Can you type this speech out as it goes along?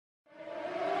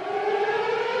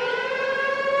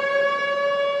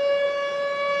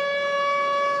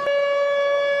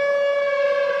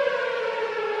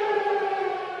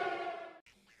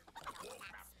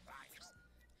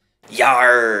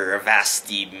Yarr,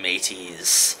 vasty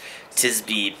mateys, 'tis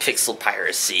be pixel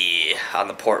piracy on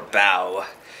the port bow.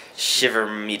 Shiver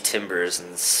me timbers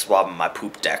and swab my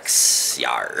poop decks,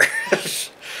 yarr.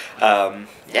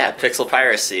 Yeah, pixel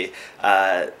piracy.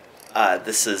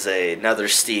 This is another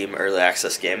Steam early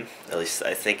access game. At least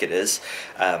I think it is.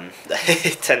 I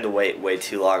tend to wait way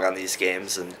too long on these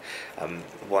games, and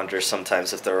wonder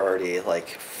sometimes if they're already like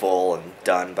full and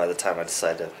done by the time I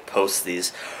decide to post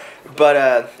these. But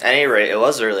at any rate, it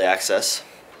was early access.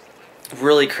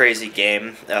 Really crazy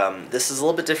game. This is a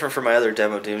little bit different from my other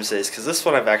demo Doomsdays, because this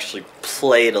one I've actually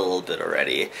played a little bit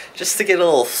already, just to get a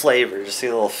little flavor, just to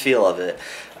get a little feel of it.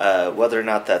 Whether or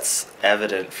not that's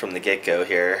evident from the get-go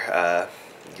here,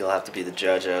 you'll have to be the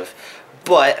judge of.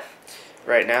 But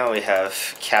right now we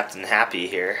have Captain Happy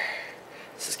here.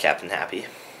 This is Captain Happy.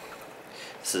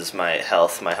 This is my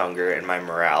health, my hunger, and my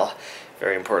morale.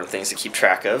 Very important things to keep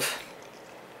track of.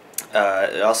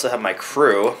 I also have my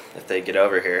crew, if they get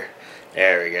over here.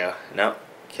 There we go. No,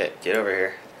 okay, get over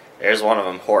here. There's one of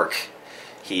them, Hork.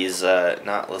 He's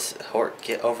not listen. Hork,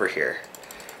 get over here.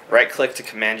 Right click to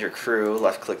command your crew,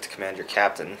 left click to command your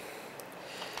captain.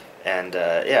 And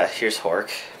yeah, here's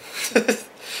Hork.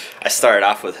 I started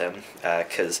off with him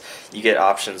because you get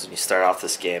options when you start off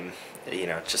this game, you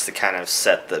know, just to kind of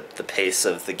set the pace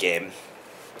of the game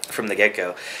from the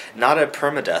get-go. Not a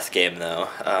permadeath game though,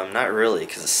 not really,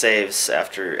 because it saves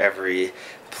after every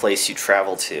place you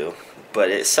travel to. But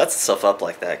it sets itself up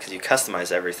like that because you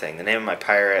customize everything. The name of my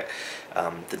pirate,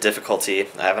 the difficulty,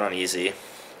 I have it on easy.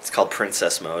 It's called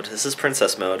Princess Mode. This is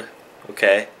Princess Mode,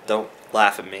 okay? Don't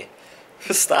laugh at me.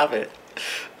 Stop it.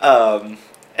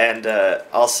 And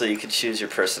also you can choose your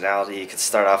personality. You can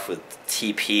start off with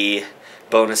TP,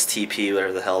 bonus TP,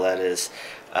 whatever the hell that is,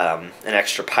 an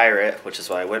extra pirate, which is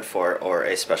what I went for, or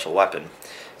a special weapon.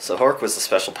 So Hork was the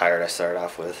special pirate I started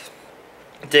off with.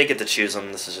 Didn't get to choose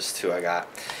him. This is just who I got.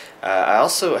 I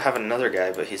also have another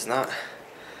guy, but he's not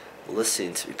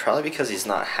listening to me, probably because he's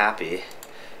not happy.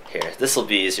 Here, this will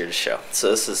be easier to show.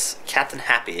 So this is Captain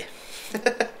Happy.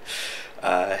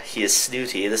 He is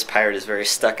snooty. This pirate is very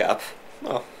stuck up.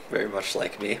 Well, very much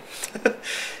like me.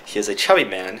 He is a chubby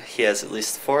man. He has at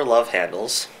least 4 love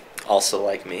handles, also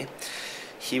like me.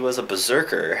 He was a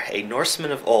berserker, a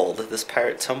Norseman of old. This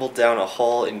pirate tumbled down a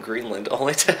hole in Greenland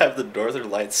only to have the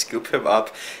northern lights scoop him up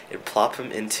and plop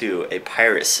him into a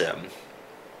pirate sim.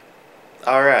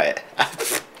 Alright.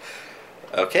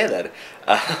 Okay then.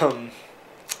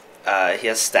 He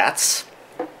has stats.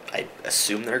 I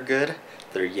assume they're good.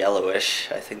 They're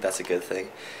yellowish. I think that's a good thing.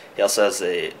 He also has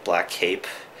a black cape,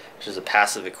 which is a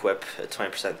passive equip, a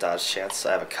 20% dodge chance.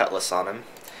 I have a cutlass on him.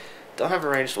 Don't have a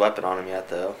ranged weapon on him yet,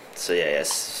 though. So yeah,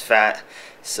 he's fat,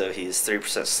 so he's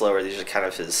 3% slower. These are kind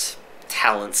of his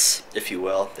talents, if you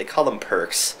will. They call them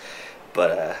perks,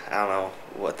 but I don't know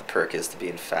what the perk is to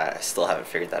being fat. I still haven't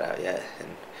figured that out yet in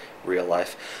real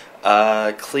life.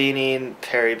 Cleaning,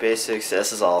 parry basics,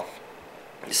 this is all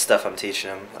stuff I'm teaching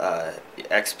him.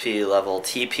 XP level,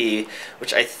 TP,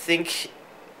 which I think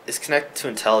is connected to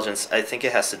intelligence. I think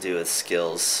it has to do with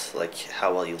skills, like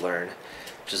how well you learn,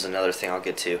 which is another thing I'll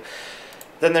get to.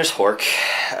 Then there's Hork.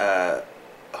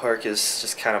 Hork is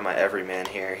just kind of my everyman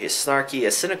here. He's snarky, a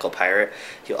cynical pirate.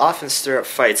 He'll often stir up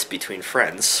fights between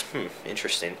friends.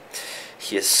 Interesting.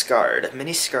 He is scarred.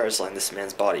 Many scars line this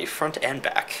man's body, front and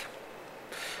back.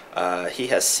 He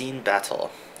has seen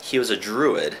battle. He was a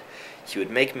druid. He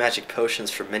would make magic potions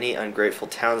for many ungrateful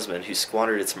townsmen who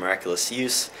squandered its miraculous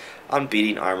use on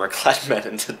beating armor-clad men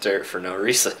into dirt for no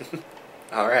reason.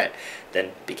 Alright,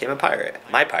 then became a pirate.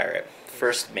 My pirate.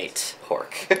 First mate,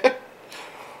 Hork.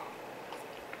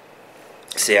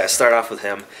 So yeah, I start off with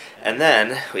him. And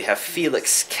then we have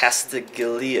Felix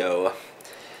Castiglio.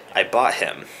 I bought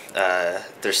him.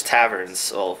 There's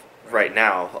taverns, well, right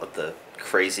now, the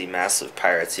crazy massive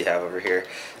pirates you have over here.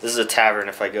 This is a tavern.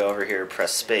 If I go over here and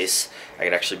press space, I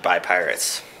could actually buy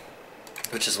pirates,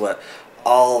 which is what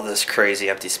all this crazy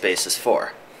empty space is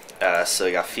for. So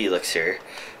we got Felix here.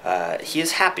 He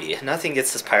is happy. Nothing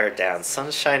gets this pirate down.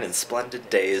 Sunshine and splendid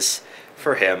days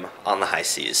for him on the high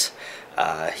seas.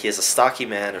 He is a stocky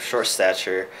man of short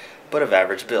stature, but of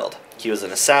average build. He was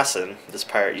an assassin. This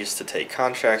pirate used to take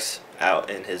contracts out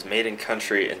in his maiden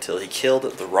country until he killed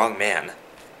the wrong man.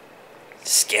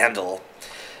 Scandal.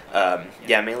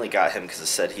 Yeah, I mainly got him because it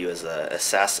said he was a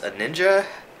ninja.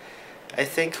 I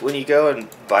think when you go and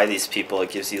buy these people, it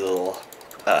gives you little,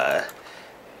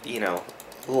 you know,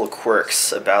 little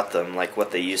quirks about them, like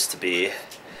what they used to be.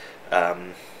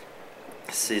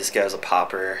 See, this guy's a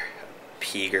pauper,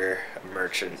 peager,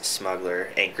 merchant, smuggler,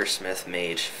 anchorsmith,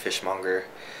 mage, fishmonger.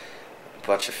 A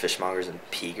bunch of fishmongers and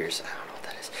peagers. I don't know what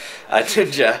that nice.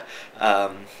 Ninja,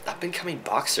 up-and-coming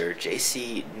boxer,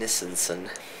 J.C. Nissenson.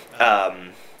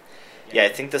 Yeah, I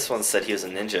think this one said he was a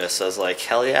ninja, so I was like,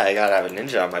 hell yeah, I gotta have a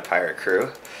ninja on my pirate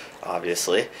crew,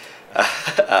 obviously.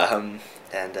 So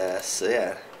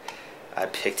yeah, I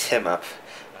picked him up.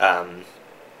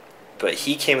 But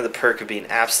he came with the perk of being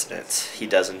abstinent. He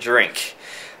doesn't drink.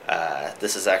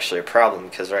 This is actually a problem,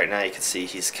 because right now you can see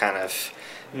he's kind of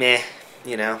meh,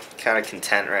 you know, kind of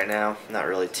content right now. Not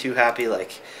really too happy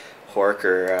like Hork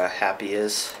or Happy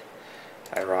is,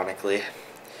 ironically.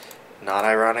 Not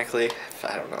ironically,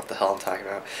 I don't know what the hell I'm talking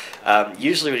about.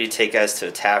 Usually when you take guys to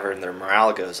a tavern, their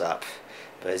morale goes up.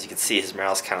 But as you can see, his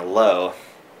morale's kind of low.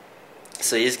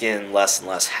 So he's getting less and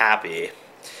less happy,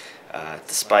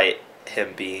 despite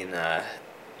him being,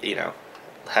 you know,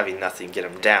 having nothing get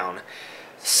him down.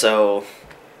 So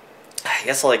I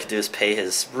guess all I could do is pay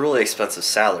his really expensive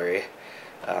salary.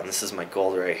 This is my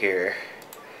gold right here.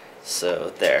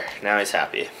 So there, now he's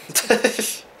happy.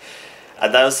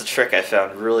 That was the trick I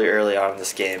found really early on in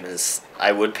this game, is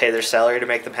I would pay their salary to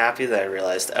make them happy, then I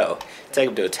realized, oh, take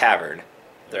them to a tavern,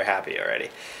 they're happy already.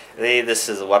 This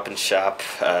is a weapon shop,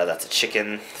 that's a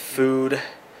chicken, food,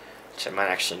 which I might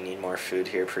actually need more food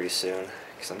here pretty soon,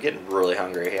 because I'm getting really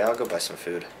hungry. Yeah, I'll go buy some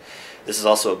food. This is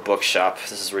also a bookshop.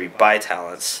 This is where you buy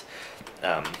talents.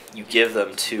 You give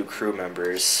them to crew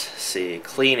members. See,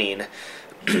 cleaning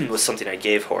was something I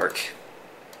gave Hork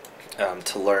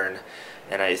to learn,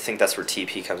 and I think that's where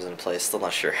TP comes into play. Still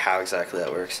not sure how exactly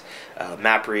that works.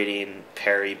 Map reading,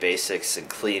 parry, basics, and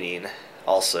cleaning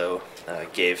also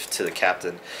gave to the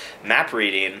captain. Map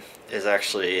reading is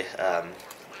actually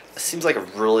seems like a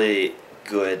really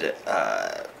good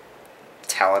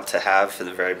talent to have for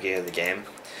the very beginning of the game.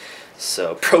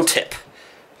 So, pro tip.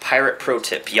 Pirate pro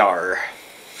tip, Yarr.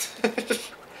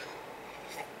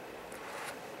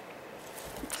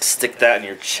 Stick that in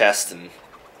your chest and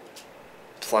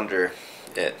plunder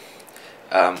it.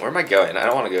 Where am I going? I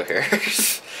don't want to go here. I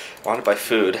want to buy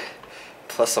food.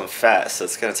 Plus I'm fat, so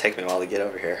it's going to take me a while to get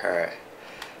over here. Alright.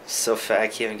 So fat I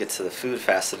can't even get to the food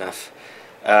fast enough.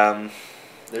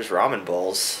 There's ramen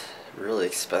bowls. Really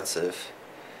expensive.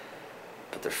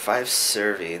 But they're 5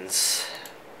 servings.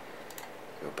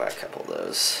 Go buy a couple of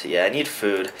those. Yeah, I need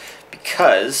food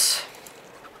because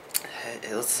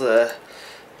let's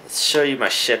show you my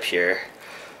ship here.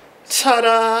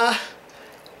 Ta-da!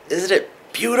 Isn't it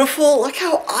beautiful? Look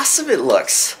how awesome it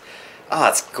looks. Oh,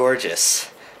 it's gorgeous.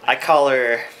 I call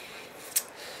her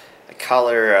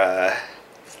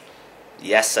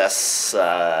the SS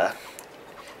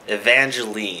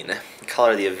Evangeline. I call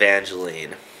her the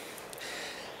Evangeline.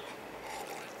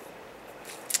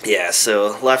 Yeah,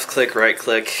 so left click, right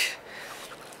click,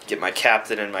 get my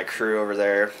captain and my crew over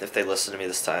there, if they listen to me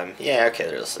this time. Yeah, okay,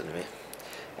 they're listening to me.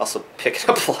 Also picking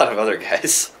up a lot of other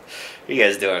guys. What are you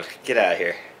guys doing? Get out of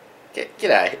here.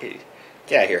 Get out of here.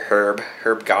 Get out of here,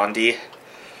 Herb Gandhi.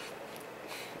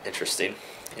 Interesting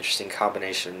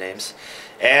combination of names.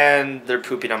 And they're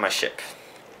pooping on my ship.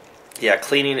 Yeah,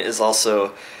 cleaning is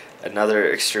also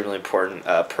another extremely important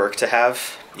perk to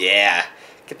have. Yeah,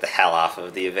 get the hell off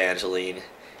of the Evangeline.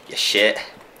 You shit.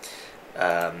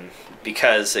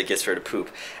 Because it gets rid of poop.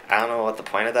 I don't know what the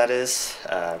point of that is.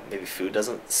 Maybe food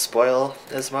doesn't spoil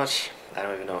as much. I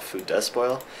don't even know if food does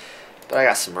spoil. But I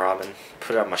got some ramen.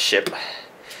 Put it on my ship.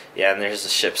 Yeah, and there's the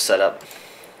ship set up.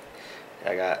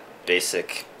 I got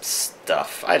basic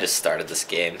stuff. I just started this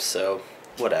game, so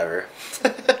whatever.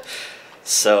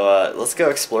 So let's go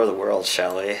explore the world,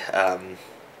 shall we?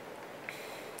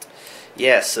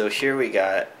 Yeah, so here we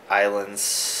got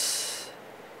islands,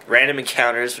 random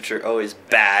encounters, which are always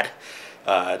bad.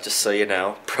 Just so you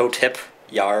know, pro tip,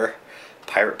 Yarr,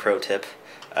 pirate pro tip.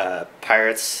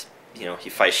 Pirates, you know,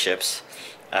 you fight ships.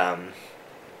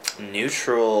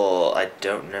 Neutral, I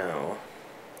don't know.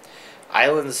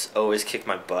 Islands always kick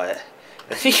my butt.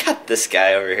 And then you got this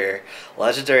guy over here.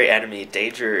 Legendary enemy,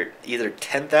 danger either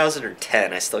 10,000 or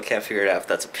 10. I still can't figure it out if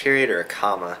that's a period or a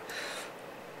comma.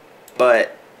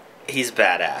 But he's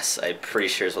badass. I'm pretty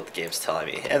sure is what the game's telling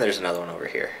me. And there's another one over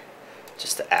here,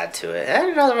 just to add to it.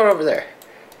 And another one over there.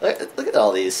 Look at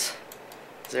all these.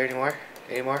 Is there any more?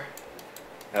 Any more?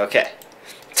 Okay.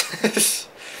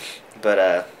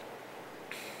 But,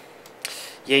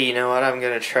 yeah, you know what I'm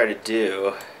going to try to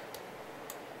do?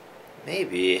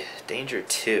 Maybe danger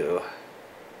 2.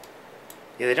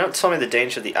 Yeah, they don't tell me the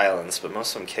danger of the islands, but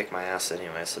most of them kick my ass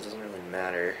anyway, so it doesn't really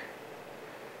matter.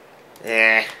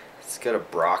 Let's go to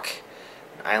Brock.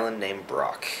 An island named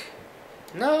Brock.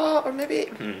 No, or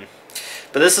maybe...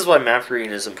 But this is why map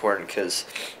reading is important, because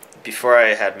before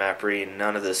I had map reading,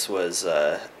 none of this was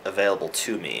available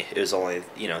to me. It was only,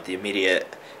 you know, the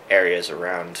immediate areas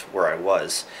around where I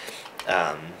was.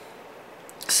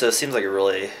 So it seems like a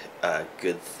really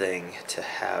good thing to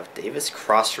have. Davis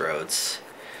Crossroads.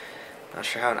 Not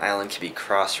sure how an island can be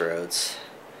crossroads.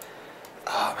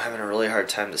 Oh, I'm having a really hard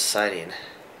time deciding.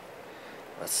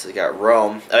 Let's see, we got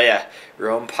Rome. Oh yeah,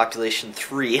 Rome, population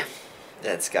 3.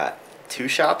 It's got 2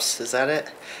 shops, is that it?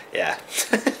 Yeah.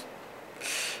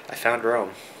 I found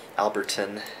Rome.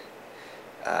 Alberton.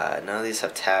 None of these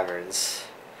have taverns.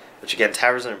 Which again,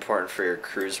 taverns are important for your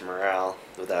crew's morale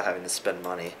without having to spend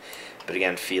money. But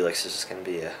again, Felix is just going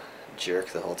to be a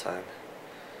jerk the whole time.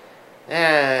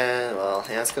 Well,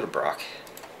 yeah, let's go to Brock.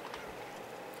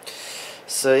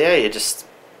 So yeah, you just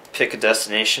pick a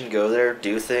destination, go there,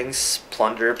 do things,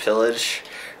 plunder, pillage,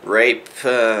 rape.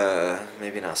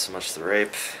 Maybe not so much the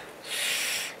rape.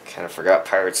 Kind of forgot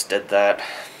pirates did that.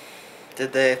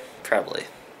 Did they? Probably.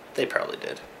 They probably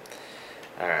did.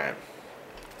 Alright.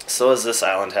 So what does this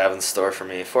island have in store for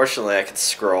me? Fortunately, I could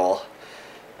scroll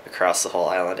across the whole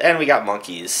island. And we got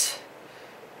monkeys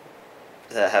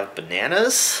that have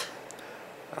bananas?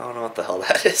 I don't know what the hell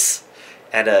that is.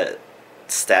 And a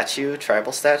statue,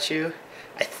 tribal statue.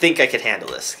 I think I could handle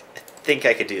this. I think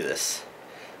I could do this.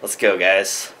 Let's go,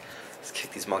 guys. Let's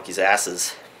kick these monkeys'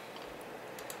 asses.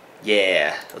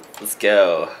 Yeah, let's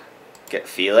go. Get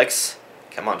Felix.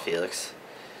 Come on, Felix.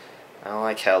 I don't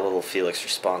like how little Felix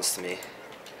responds to me.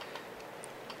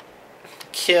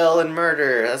 Kill and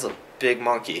murder. That's a big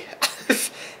monkey. And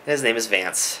his name is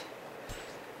Vance.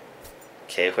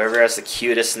 Okay, whoever has the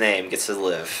cutest name gets to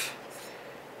live.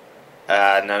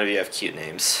 None of you have cute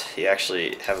names. You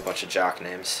actually have a bunch of jock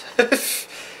names.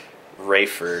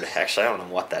 Rayford. Actually, I don't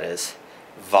know what that is.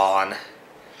 Vaughn.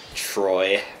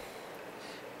 Troy.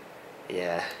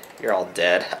 Yeah, you're all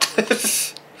dead.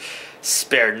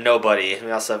 Spared nobody. We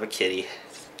also have a kitty.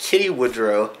 Kitty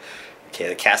Woodrow. Okay,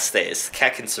 the cat stays. The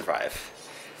cat can survive.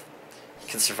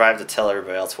 Can survive to tell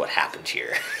everybody else what happened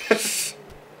here.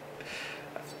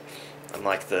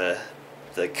 Unlike the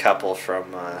couple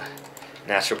from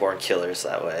Natural Born Killers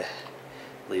that way.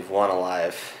 Leave one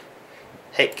alive.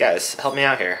 Hey guys, help me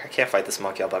out here. I can't fight this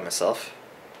monkey all by myself.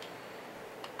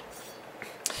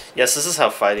 Yes, this is how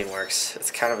fighting works.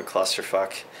 It's kind of a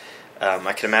clusterfuck.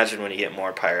 I can imagine when you get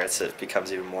more pirates it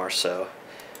becomes even more so.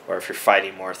 Or if you're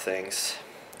fighting more things.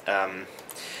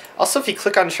 Also, if you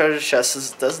click on treasure chests,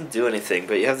 this doesn't do anything,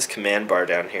 but you have this command bar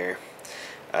down here.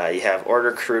 You have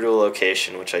order crew to a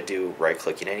location, which I do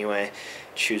right-clicking anyway.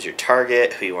 Choose your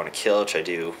target, who you want to kill, which I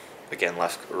do, again,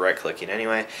 right-clicking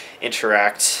anyway.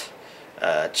 Interact,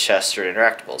 chest or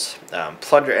interactables.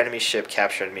 Plunder enemy ship,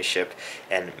 capture enemy ship,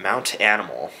 and mount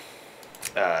animal.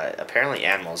 Apparently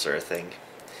animals are a thing.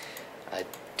 I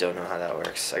don't know how that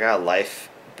works. I got a life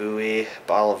buoy,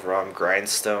 bottle of rum,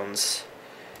 grindstones.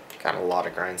 Got a lot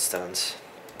of grindstones.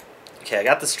 Okay, I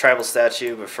got this tribal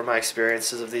statue, but from my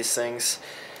experiences of these things,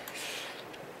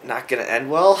 not gonna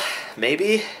end well.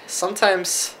 Maybe.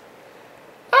 Sometimes.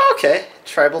 Oh, okay.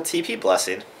 Tribal TP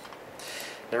blessing.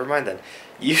 Never mind then.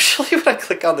 Usually when I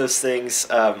click on those things,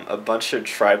 a bunch of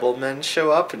tribal men show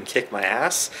up and kick my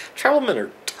ass. Tribal men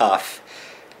are tough.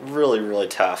 Really, really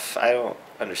tough. I don't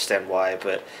understand why,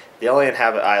 but they only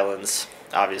inhabit islands.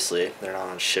 Obviously, they're not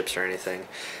on ships or anything.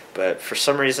 But for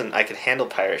some reason, I can handle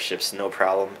pirate ships no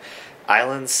problem.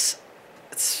 Islands,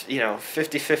 it's,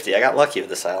 50-50. I got lucky with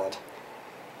this island.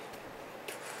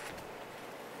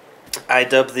 I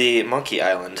dubbed the Monkey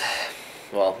Island.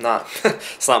 Well,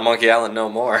 it's not Monkey Island no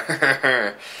more.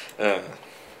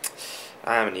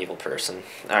 I'm an evil person.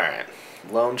 Alright.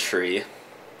 Lone Tree.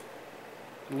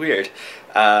 Weird.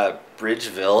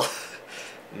 Bridgeville.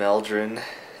 Meldrin.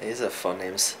 These are fun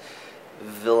names.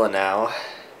 Villanau.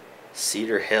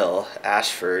 Cedar Hill.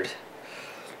 Ashford.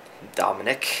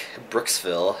 Dominic.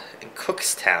 Brooksville. And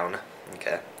Cookstown.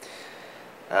 Okay.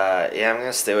 Yeah, I'm going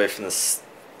to stay away from this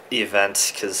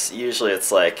event, because usually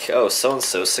it's like, oh,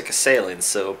 so-and-so sick of sailing,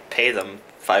 so pay them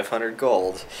 500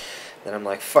 gold. Then I'm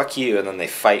like, fuck you, and then they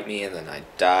fight me, and then I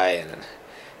die, and then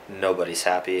nobody's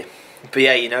happy. But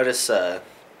yeah, you notice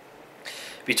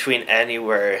between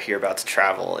anywhere you're about to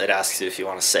travel, it asks you if you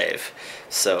want to save.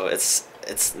 So it's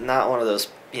not one of those,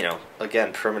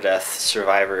 again, permadeath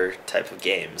survivor type of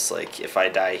games. Like, if I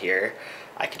die here,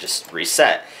 I can just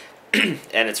reset. And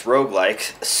it's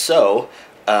roguelike, so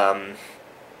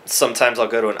sometimes I'll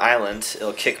go to an island,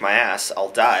 it'll kick my ass,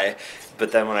 I'll die,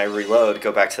 but then when I reload,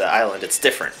 go back to the island, it's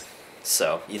different.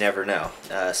 So, you never know.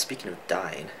 Speaking of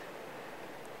dying,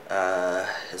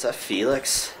 is that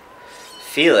Felix?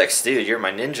 Felix, dude, you're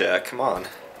my ninja, come on.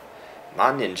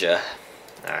 My ninja.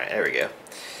 Alright, there we go.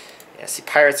 Yeah, see,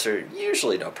 pirates are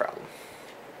usually no problem.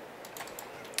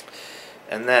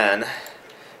 And then,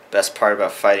 Best part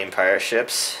about fighting pirate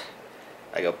ships,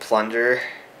 I go plunder,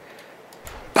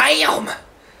 BAM!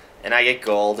 And I get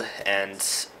gold, and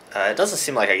it doesn't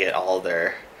seem like I get all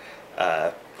their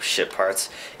ship parts.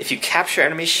 If you capture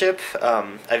enemy ship,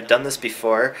 I've done this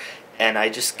before, and I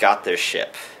just got their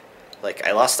ship. Like,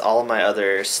 I lost all of my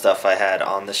other stuff I had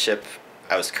on the ship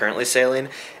I was currently sailing,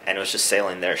 and it was just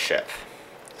sailing their ship.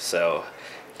 So,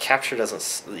 capture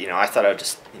doesn't, I thought I would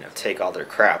just, take all their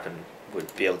crap and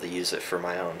would be able to use it for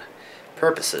my own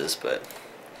purposes, but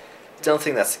don't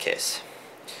think that's the case.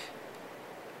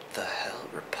 The hell?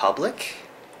 Republic?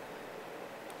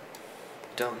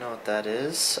 Don't know what that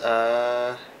is.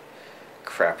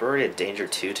 Crap, we're already at Danger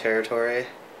 2 territory.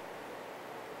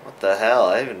 What the hell?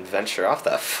 I didn't even venture off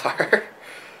that far.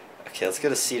 Okay, let's go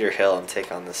to Cedar Hill and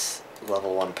take on this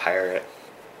level 1 pirate.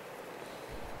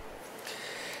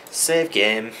 Save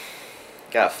game.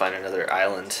 Gotta find another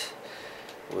island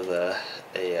with a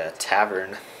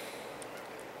tavern.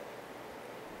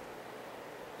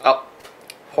 Oh,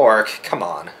 Hork, come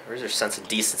on. Where's your sense of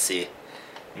decency?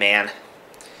 Man,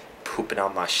 pooping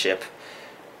on my ship.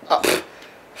 Oh.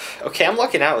 Okay, I'm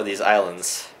lucking out with these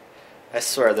islands. I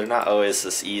swear, they're not always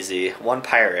this easy. 1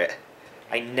 pirate.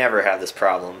 I never have this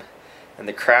problem. And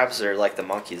the crabs are like the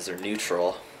monkeys, they're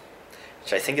neutral.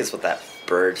 Which I think is what that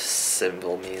bird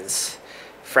symbol means.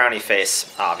 Frowny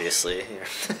face, obviously.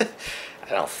 I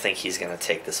don't think he's going to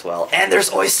take this well. And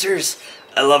there's oysters!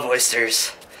 I love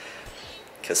oysters.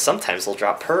 Because sometimes they'll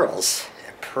drop pearls.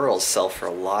 And pearls sell for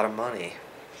a lot of money.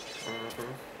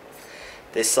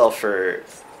 They sell for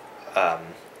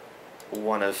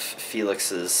one of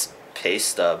Felix's pay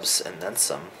stubs and then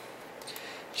some.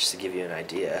 Just to give you an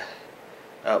idea.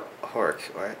 Oh, Hork,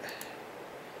 what?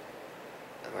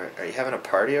 Are you having a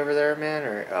party over there, man?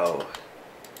 Or oh,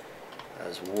 I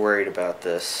was worried about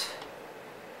this.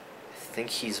 I think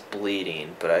he's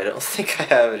bleeding, but I don't think I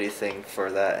have anything for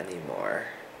that anymore.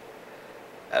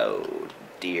 Oh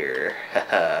dear,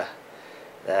 haha,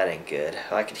 that ain't good.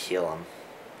 Oh, I could heal him.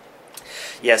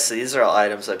 Yeah, so these are all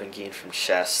items I've been getting from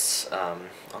chests.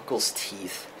 Uncle's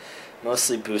teeth,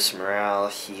 mostly boost morale,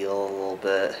 heal a little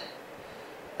bit.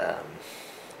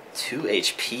 2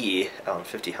 HP, and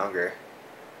 50 hunger.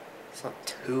 It's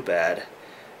not too bad.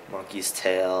 Monkey's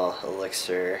tail,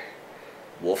 elixir,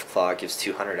 wolf claw gives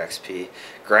 200 XP.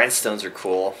 Grindstones are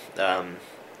cool,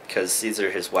 because these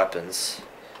are his weapons.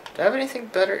 Do I have anything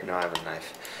better? No, I have a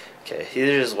knife. Okay, these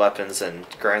are his weapons, and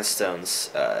grindstones,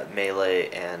 melee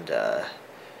and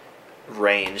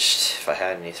ranged, if I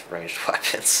had any ranged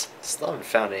weapons. Still haven't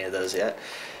found any of those yet.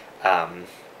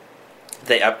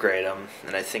 They upgrade them,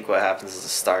 and I think what happens is the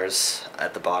stars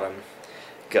at the bottom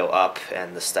go up,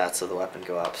 and the stats of the weapon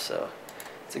go up, so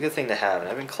it's a good thing to have, and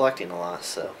I've been collecting a lot,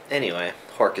 so... Anyway,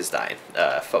 Hork is dying.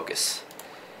 Focus.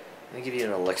 Let me give you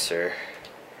an elixir.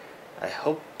 I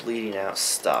hope bleeding out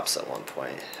stops at one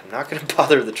point. I'm not going to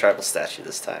bother with the tribal statue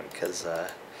this time, because,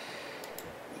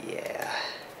 yeah.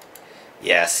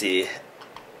 Yeah, see,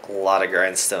 a lot of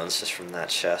grindstones just from that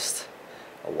chest.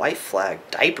 A white flag.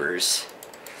 Diapers?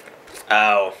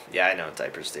 Oh, yeah, I know what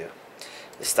diapers do.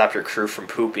 They stop your crew from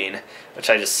pooping, which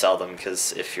I just sell them,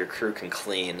 because if your crew can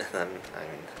clean, then, I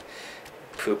mean,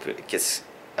 poop gets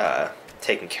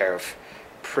taken care of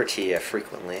pretty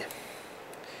frequently.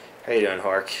 How you doing,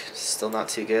 Hork? Still not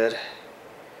too good?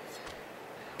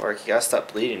 Hork, you gotta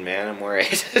stop bleeding, man. I'm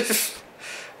worried.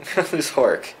 I'm gonna lose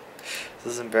Hork.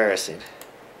 This is embarrassing.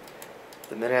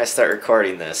 The minute I start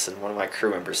recording this and one of my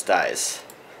crew members dies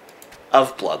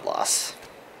of blood loss.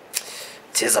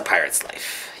 'Tis a pirate's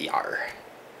life. Yarr.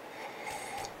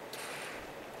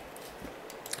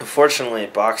 Unfortunately,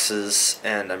 boxes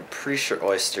and I'm pretty sure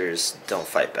oysters don't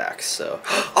fight back, so...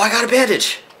 Oh, I got a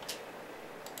bandage!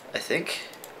 I think.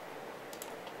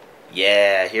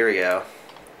 Yeah, here we go.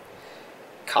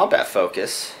 Combat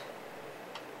focus.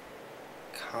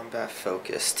 Combat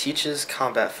focus. Teaches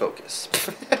combat focus.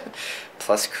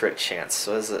 Plus crit chance.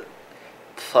 So is it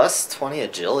plus 20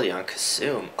 agility on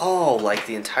consume? Oh, like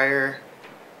the entire...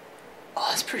 Oh,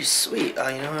 that's pretty sweet. Oh,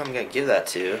 you know who I'm going to give that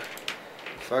to?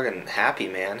 Fucking happy,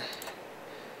 man.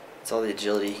 That's all the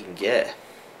agility he can get.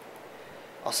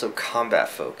 Also, combat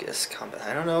focus.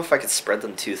 I don't know if I could spread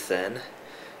them too thin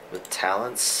with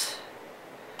talents.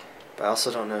 But I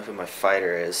also don't know who my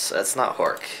fighter is. That's not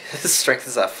Hork. His strength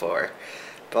is at 4.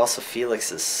 But also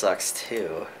Felix's sucks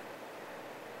too.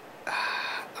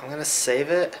 I'm going to save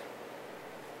it.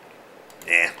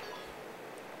 Yeah.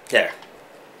 There.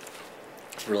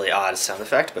 Really odd sound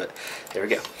effect, but there we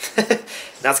go.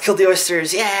 Now let's kill the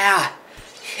oysters. Yeah!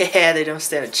 Yeah, they don't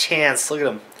stand a chance. Look at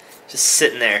them. Just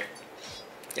sitting there.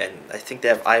 And I think they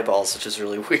have eyeballs, which is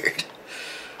really weird.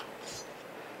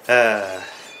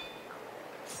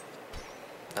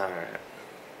 Alright.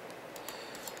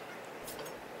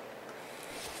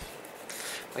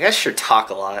 I guys sure talk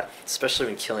a lot, especially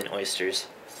when killing oysters.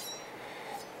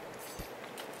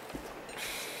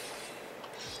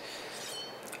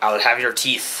 I would have your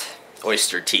teeth.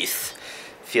 Oyster teeth.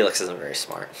 Felix isn't very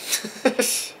smart.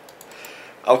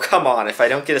 Oh, come on. If I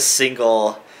don't get a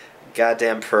single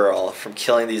goddamn pearl from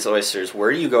killing these oysters, where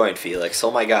are you going, Felix?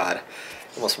 Oh my god.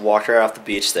 Almost walked right off the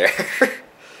beach there.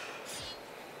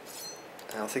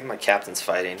 I don't think my captain's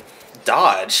fighting.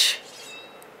 Dodge?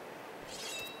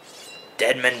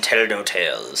 Dead men tell no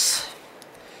tales.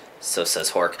 So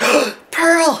says Hork.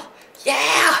 Pearl!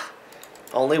 Yeah!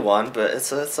 Only one, but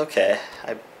it's okay.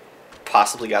 I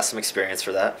possibly got some experience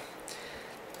for that.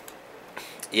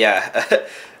 Yeah.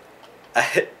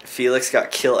 Felix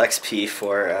got kill XP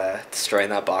for destroying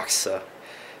that box, so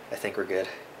I think we're good.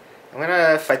 I'm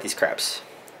gonna fight these crabs.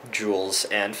 Jules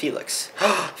and Felix.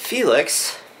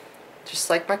 Felix?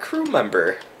 Just like my crew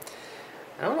member.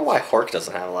 I don't know why Hork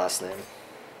doesn't have a last name.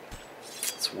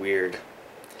 It's weird.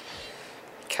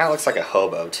 Kind of looks like a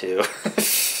hobo, too.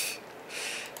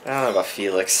 I don't know about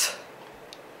Felix.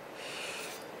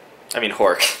 I mean,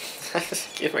 Hork.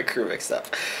 Get my crew mixed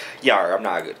up. Yarr, I'm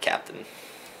not a good captain.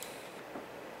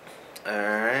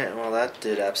 Alright, well that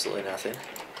did absolutely nothing.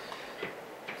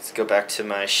 Let's go back to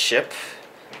my ship.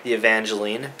 The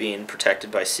Evangeline being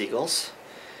protected by seagulls.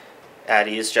 At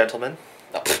ease, gentlemen.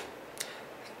 Oh,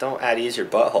 don't at ease your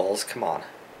buttholes, come on.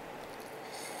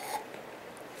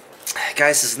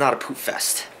 Guys, this is not a poop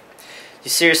fest. You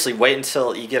seriously wait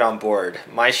until you get on board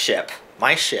my ship,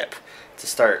 to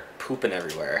start pooping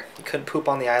everywhere. You couldn't poop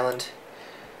on the island?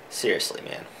 Seriously,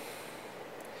 man.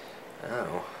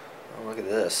 Oh, look at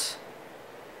this.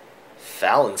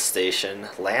 Fallon Station,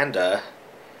 Landa.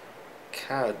 What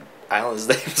kind of island's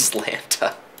name is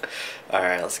Landa?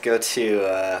 Alright, let's go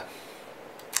to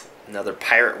another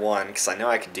Pirate 1, because I know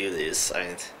I can do these. I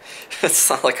mean, it's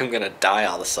not like I'm going to die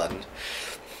all of a sudden.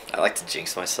 I like to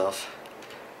jinx myself.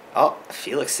 Oh,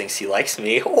 Felix thinks he likes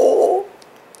me. Oh!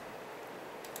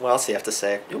 What else do you have to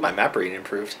say? Ooh, my map reading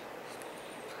improved.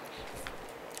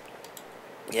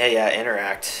 Yeah,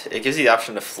 interact. It gives you the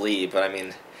option to flee, but I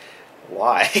mean,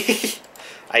 why?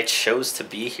 I chose to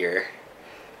be here.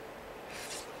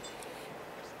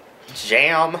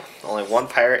 Jam! Only one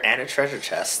pirate and a treasure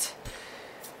chest.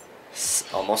 It's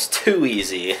almost too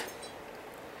easy.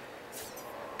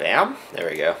 Bam! There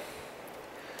we go.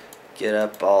 Get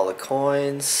up all the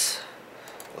coins.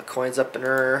 All the coins up in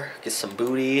her. Get some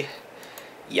booty.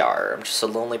 Yarr, I'm just a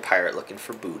lonely pirate looking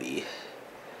for booty.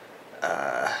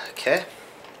 Okay.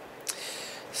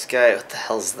 This guy, what the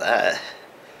hell's that?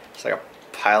 It's like a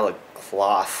pile of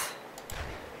cloth.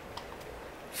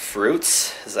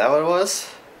 Fruits? Is that what it was?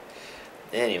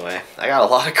 Anyway, I got a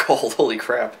lot of gold, holy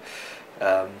crap.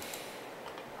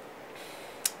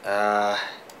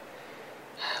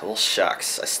 Well,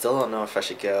 shucks. I still don't know if I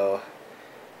should go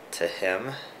to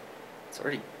him. It's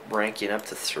already ranking up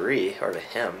to 3, or to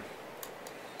him.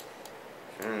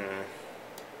 Well,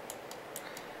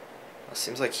 it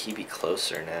seems like he'd be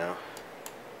closer now.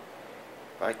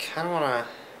 But I kind of want to...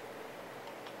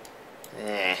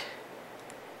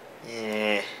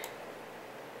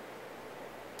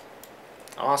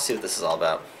 I want to see what this is all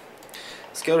about.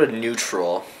 Let's go to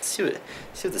neutral. Let's see what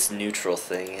this neutral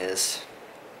thing is.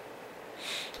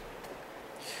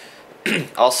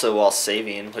 Also, while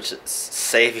sailing, which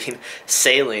is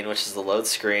the load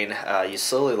screen, you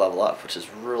slowly level up, which is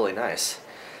really nice.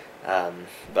 But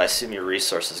I assume your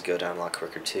resources go down a lot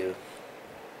quicker too.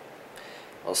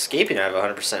 Well, escaping, I have a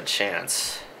 100%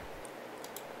 chance.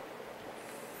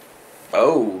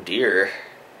 Oh dear.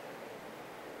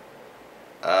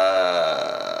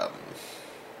 I'm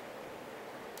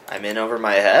in over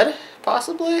my head,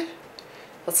 possibly.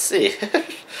 Let's see.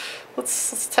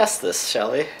 let's test this,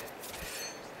 shall we?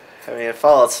 I mean, if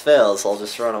all else fails, I'll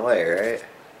just run away, right?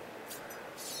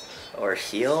 Or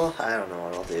heal? I don't know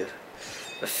what I'll do.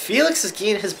 But Felix is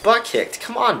getting his butt kicked.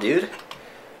 Come on, dude.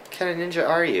 What kind of ninja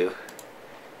are you?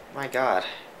 My god.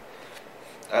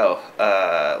 Oh,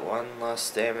 1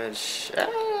 less damage.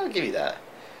 I'll give you that.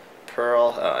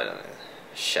 Pearl. Oh, I don't know.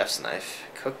 Chef's knife.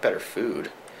 Cook better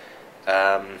food.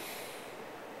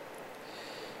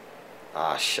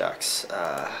 Shucks.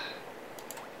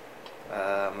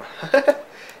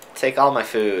 Take all my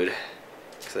food,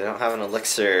 because I don't have an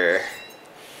elixir.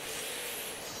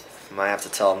 Might have to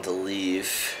tell him to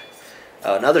leave.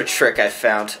 Oh, another trick I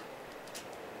found.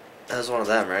 That was one of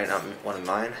them, right? Not one of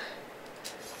mine.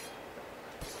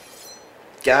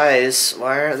 Guys,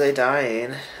 why aren't they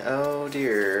dying? Oh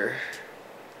dear.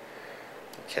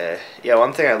 Okay. Yeah,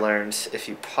 one thing I learned, if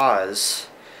you pause,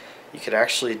 you could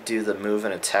actually do the move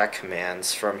and attack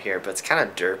commands from here, but it's kind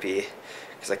of derpy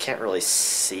because I can't really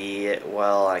see it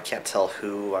well. I can't tell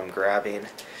who I'm grabbing.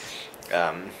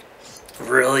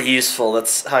 Really useful.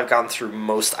 That's how I've gone through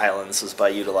most islands, was by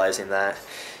utilizing that.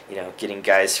 You know, getting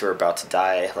guys who are about to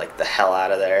die like the hell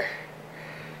out of there.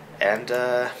 And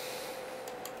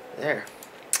there.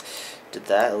 Did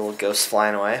that. A little ghost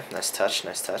flying away. Nice touch,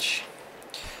 nice touch.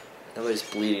 Nobody's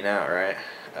bleeding out, right?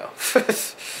 Oh.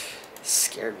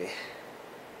 Scared me.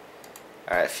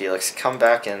 Alright, Felix, come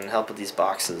back and help with these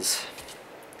boxes.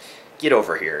 Get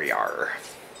over here, Yarr.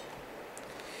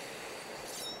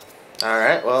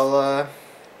 Alright, well,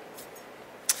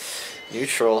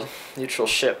 neutral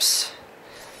ships.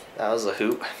 That was a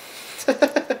hoot.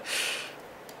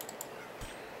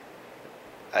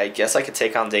 I guess I could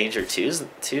take on Danger too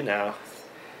now.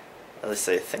 At least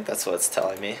I think that's what it's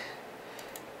telling me.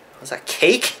 Was that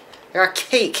cake? I got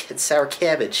cake and sour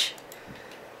cabbage.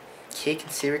 Cake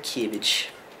and sour cabbage.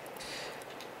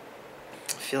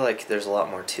 I feel like there's a lot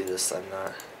more to this than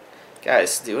not.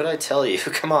 Guys, do what I tell you.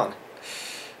 Come on.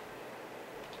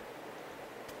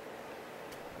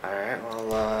 Alright,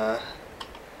 well,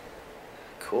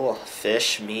 cool.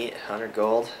 Fish, meat, 100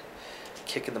 gold.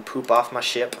 Kicking the poop off my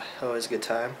ship. Always a good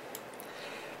time.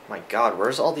 My god,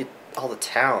 where's all the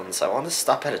towns? I want to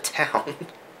stop at a town.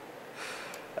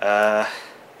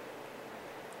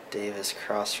 Davis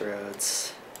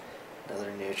Crossroads.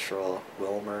 Another neutral.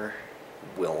 Wilmer.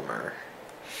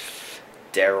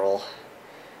 Daryl.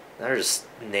 They're just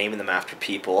naming them after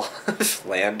people.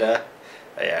 Landa.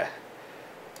 Oh, yeah.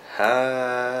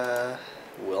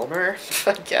 Wilmer,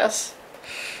 I guess.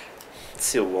 Let's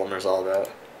see what Wilmer's all about.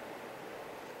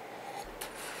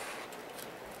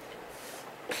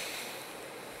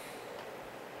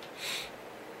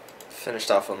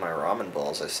 Finished off with my ramen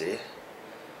bowls, I see.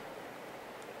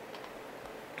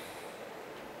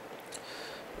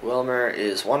 Wilmer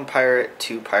is 1 pirate,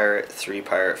 2 pirate, 3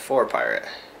 pirate, 4 pirate.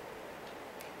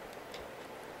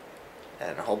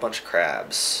 And a whole bunch of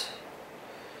crabs.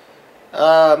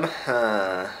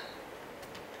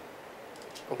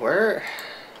 Where? I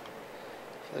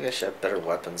feel like I should have better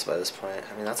weapons by this point.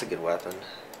 I mean, that's a good weapon.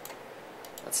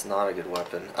 That's not a good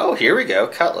weapon. Oh, here we go.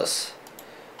 Cutlass.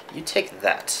 You take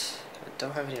that. I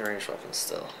don't have any ranged weapons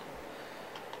still.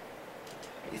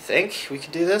 You think we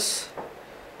could do this?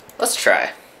 Let's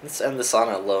try. Let's end this on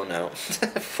a low note.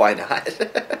 Why not?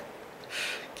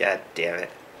 God damn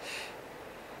it.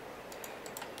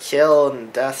 Kill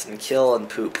and death and kill and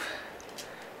poop.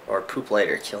 Or poop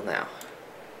later. Kill now.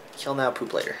 Kill now,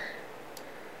 poop later.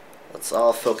 Let's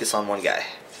all focus on one guy.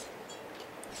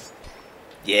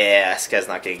 Yeah, this guy's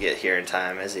not gonna get here in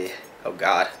time, is he? Oh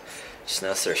god. Just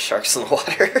noticed there's sharks in the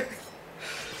water.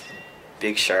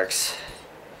 Big sharks.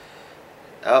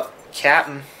 Oh,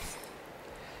 Captain.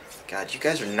 God, you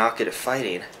guys are not good at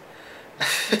fighting. 2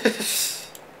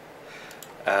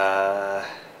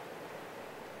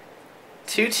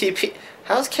 TP.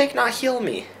 How's Cake not heal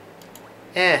me?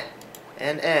 And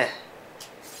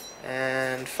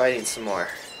fighting some more.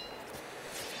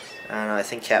 I don't know, I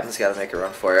think Captain's got to make a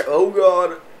run for it. Oh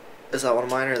god! Is that one of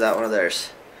mine or is that one of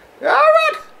theirs?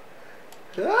 Ah,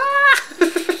 run! Ah!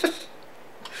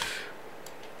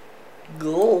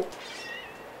 Go!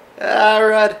 Ah,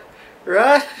 run!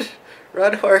 Run!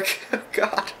 Run, Hork! Oh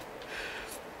god.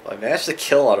 Well, I managed to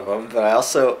kill one of them, but I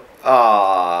also...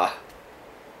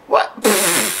 What?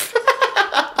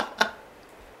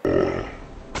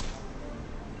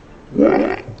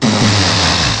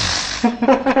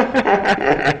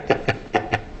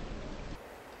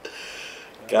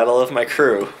 Gotta love my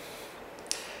crew.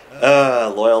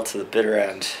 Loyal to the bitter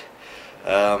end.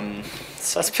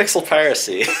 So that's Pixel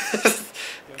Piracy.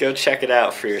 Go check it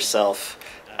out for yourself.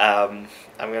 I'm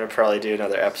gonna probably do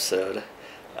another episode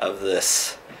of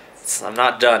this. I'm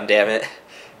not done, damn it.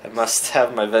 I must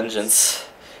have my vengeance.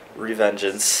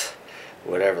 Revengeance.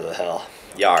 Whatever the hell.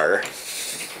 Yarr.